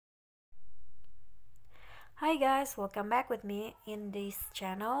Hi guys, welcome back with me in this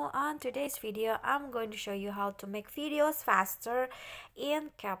channel. On today's video, I'm going to show you how to make videos faster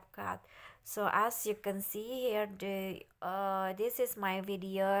in CapCut. So as you can see here, this is my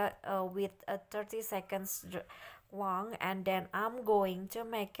video with a 30 seconds long, and then I'm going to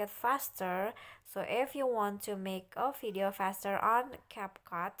make it faster. So if you want to make a video faster on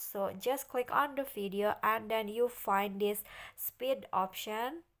CapCut, so just click on the video and then you find this speed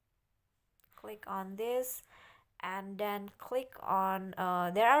option. Click on this and then click on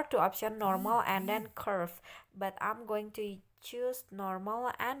there are two options, normal and then curve, but I'm going to choose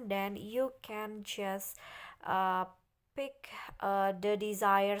normal, and then you can just uh, pick the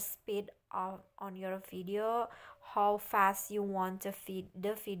desired speed on your video, how fast you want to feed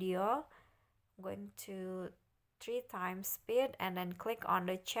the video. I'm going to 3 times speed and then click on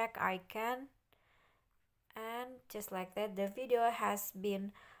the check icon, and just like that the video has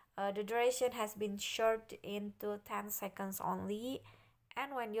been the duration has been short into 10 seconds only,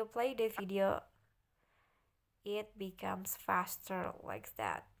 and when you play the video it becomes faster like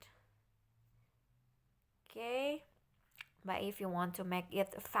that. Okay, but if you want to make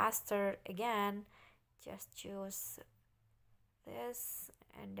it faster again, just choose this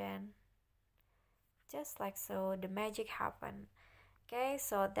and then just like so the magic happen. Okay,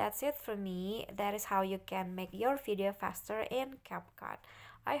 so that's it for me. That is how you can make your video faster in CapCut.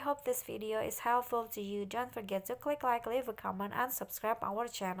 I hope this video is helpful to you. Don't forget to click like, leave a comment, and subscribe our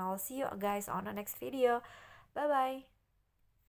channel. See you guys on the next video. Bye bye.